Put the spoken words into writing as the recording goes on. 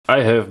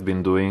I have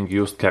been doing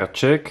used car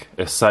check,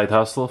 a side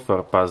hustle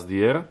for past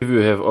year. If you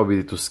have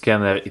OBD-II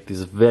scanner, it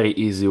is very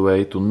easy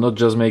way to not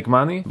just make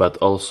money, but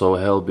also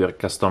help your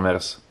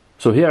customers.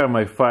 So here are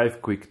my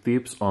 5 quick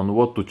tips on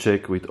what to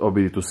check with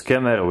OBD-II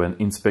scanner when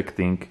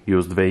inspecting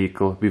used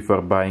vehicle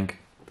before buying.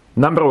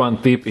 Number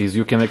 1 tip is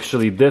you can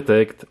actually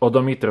detect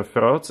odometer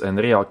frauds and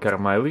real car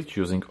mileage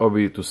using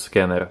OBD-II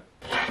scanner.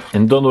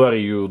 And don't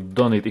worry, you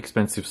don't need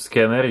expensive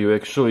scanner, you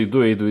actually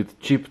do it with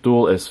cheap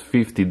tool as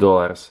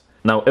 $50.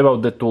 Now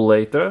about the tool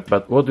later,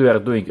 but what we are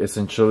doing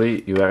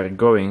essentially, you are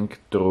going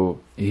through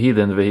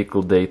hidden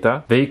vehicle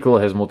data. Vehicle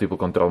has multiple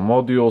control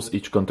modules,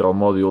 each control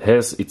module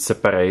has its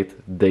separate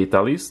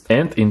data list,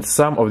 and in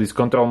some of these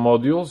control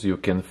modules you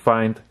can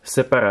find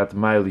separate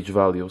mileage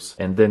values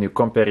and then you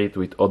compare it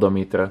with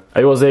odometer.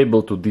 I was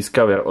able to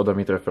discover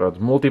odometer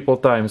fraud multiple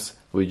times,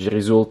 which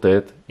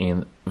resulted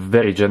in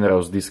very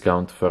generous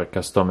discount for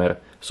customer.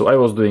 So I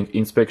was doing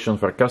inspection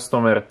for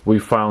customer, we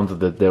found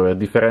that there were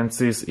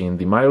differences in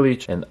the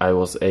mileage and I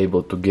was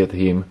able to get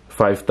him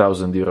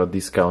 €5,000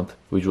 discount,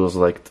 which was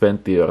like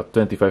 20 or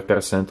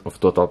 25% of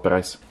total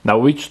price. Now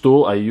which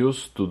tool I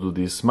use to do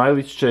this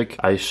mileage check,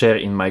 I share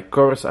in my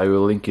course, I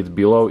will link it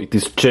below. It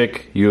is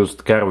Check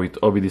Used Car with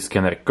OBD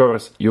Scanner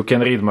course. You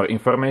can read more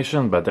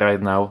information, but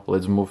right now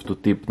let's move to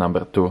tip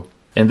number 2.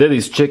 And that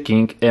is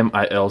checking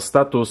MIL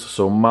status,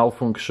 so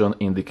malfunction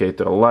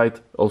indicator light,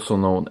 also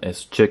known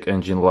as check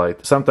engine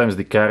light. Sometimes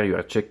the car you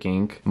are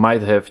checking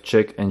might have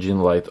check engine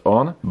light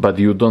on, but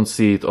you don't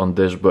see it on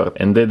dashboard.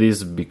 And that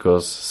is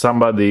because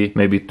somebody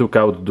maybe took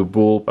out the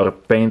bulb or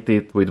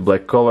painted with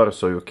black color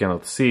so you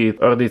cannot see it,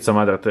 or did some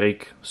other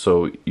trick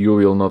so you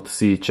will not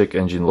see check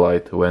engine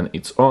light when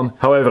it's on.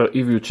 However,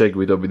 if you check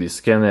with OBD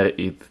scanner,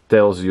 it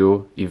tells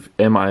you if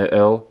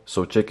MIL,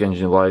 so check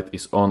engine light,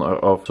 is on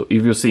or off. So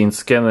if you see in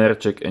scanner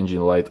check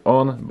engine light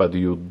on, but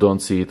you don't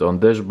see it on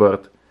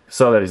dashboard,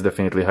 seller is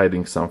definitely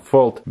hiding some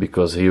fault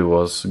because he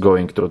was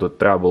going through the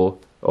trouble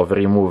of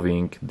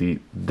removing the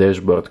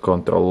dashboard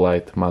control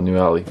light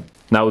manually.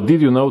 Now,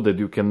 did you know that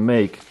you can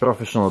make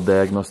professional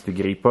diagnostic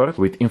report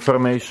with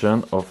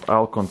information of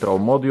all control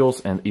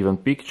modules and even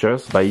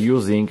pictures by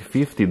using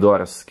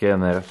 $50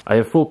 scanner? I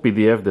have full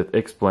PDF that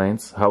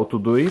explains how to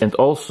do it and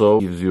also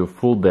gives you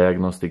full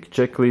diagnostic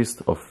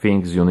checklist of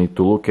things you need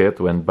to look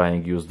at when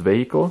buying used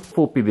vehicle.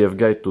 Full PDF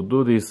guide to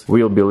do this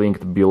will be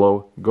linked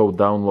below. Go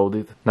download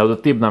it. Now the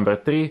tip number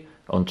 3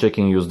 on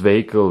checking used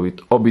vehicle with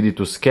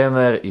OBD-II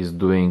scanner is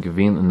doing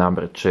VIN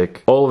number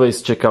check.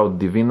 Always check out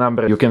the VIN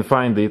number. You can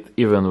find it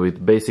even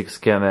with basic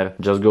scanner.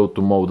 Just go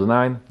to mode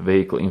 9,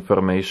 vehicle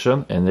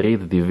information, and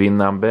read the VIN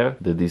number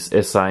that is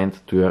assigned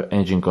to your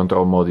engine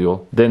control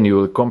module. Then you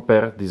will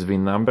compare this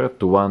VIN number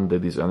to one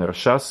that is on your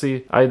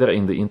chassis, either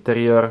in the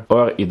interior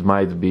or it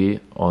might be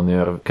on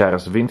your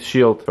car's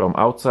windshield from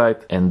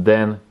outside, and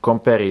then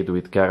compare it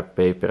with car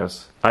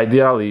papers.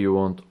 Ideally, you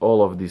want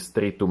all of these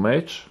 3 to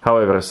match.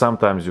 However,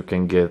 sometimes you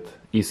can get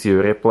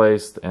ECU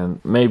replaced and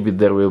maybe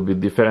there will be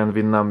different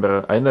VIN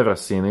number. I never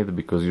seen it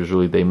because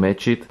usually they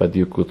match it, but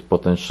you could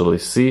potentially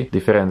see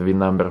different VIN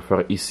number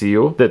for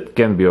ECU. That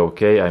can be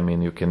okay. I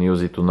mean, you can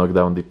use it to knock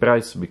down the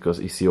price because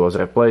ECU was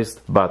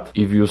replaced. But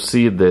if you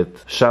see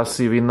that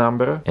chassis VIN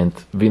number and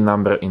VIN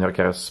number in your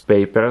car's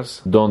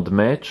papers don't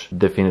match,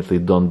 definitely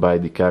don't buy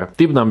the car.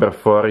 Tip number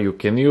 4, you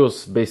can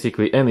use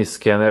basically any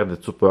scanner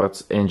that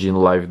supports engine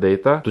live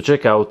data to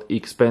check out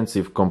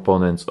expensive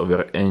components of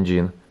your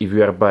engine. If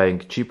you are buying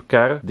cheap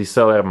car, the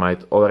seller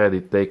might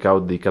already take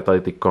out the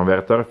catalytic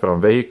converter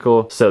from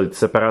vehicle, sell it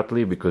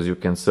separately because you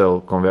can sell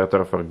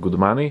converter for good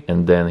money,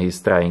 and then he's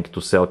trying to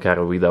sell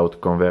car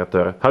without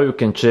converter. How you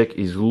can check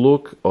is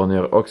look on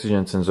your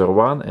oxygen sensor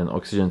 1 and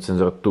oxygen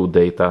sensor 2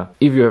 data.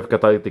 If you have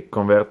catalytic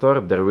converter,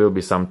 there will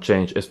be some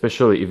change,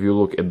 especially if you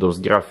look at those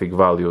graphic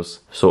values.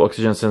 So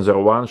oxygen sensor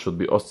 1 should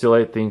be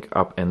oscillating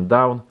up and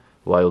down,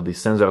 while the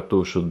sensor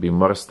 2 should be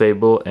more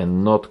stable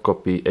and not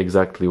copy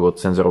exactly what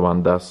sensor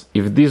 1 does.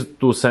 If these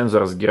 2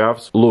 sensors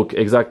graphs look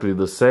exactly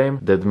the same,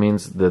 that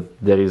means that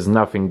there is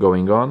nothing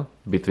going on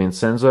between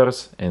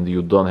sensors and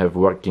you don't have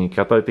working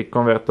catalytic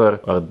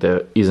converter, or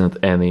there isn't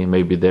any,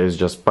 maybe there is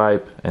just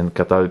pipe and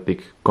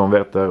catalytic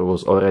converter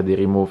was already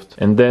removed.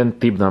 And then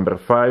tip number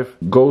 5,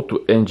 go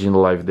to engine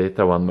live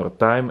data one more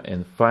time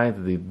and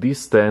find the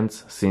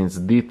distance since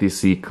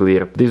DTC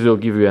cleared. This will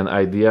give you an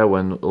idea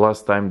when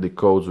last time the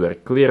codes were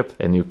cleared,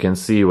 and you can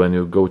see when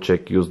you go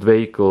check used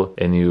vehicle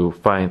and you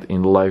find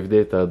in live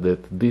data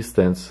that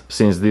distance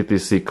since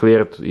DTC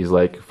cleared is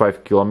like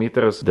 5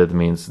 kilometers. That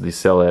means the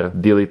seller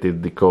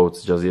deleted the code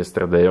just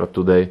yesterday or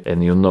today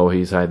and you know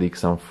he's hiding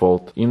some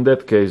fault. In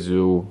that case,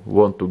 you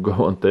want to go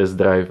on test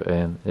drive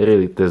and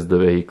really test the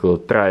vehicle,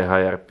 try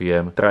high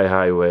RPM, try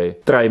highway,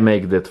 try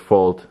make that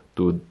fault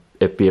to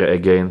appear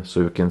again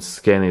so you can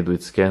scan it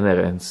with scanner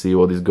and see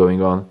what is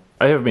going on.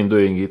 I have been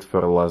doing it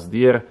for last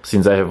year,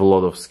 since I have a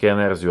lot of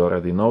scanners, you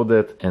already know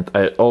that, and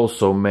I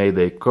also made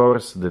a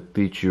course that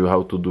teach you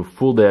how to do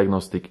full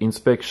diagnostic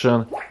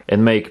inspection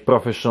and make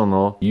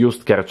professional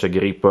used car check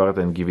report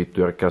and give it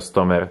to your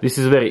customer. This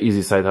is very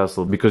easy side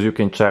hustle because you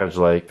can charge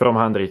like from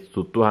 100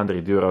 to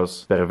 200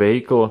 euros per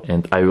vehicle,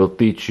 and I will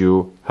teach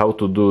you how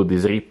to do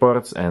these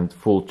reports and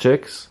full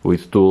checks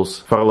with tools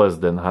for less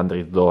than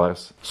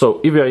 $100. So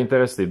if you are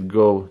interested,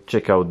 go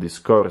check out this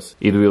course.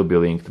 It will be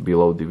linked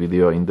below the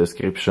video in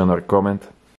description or comment.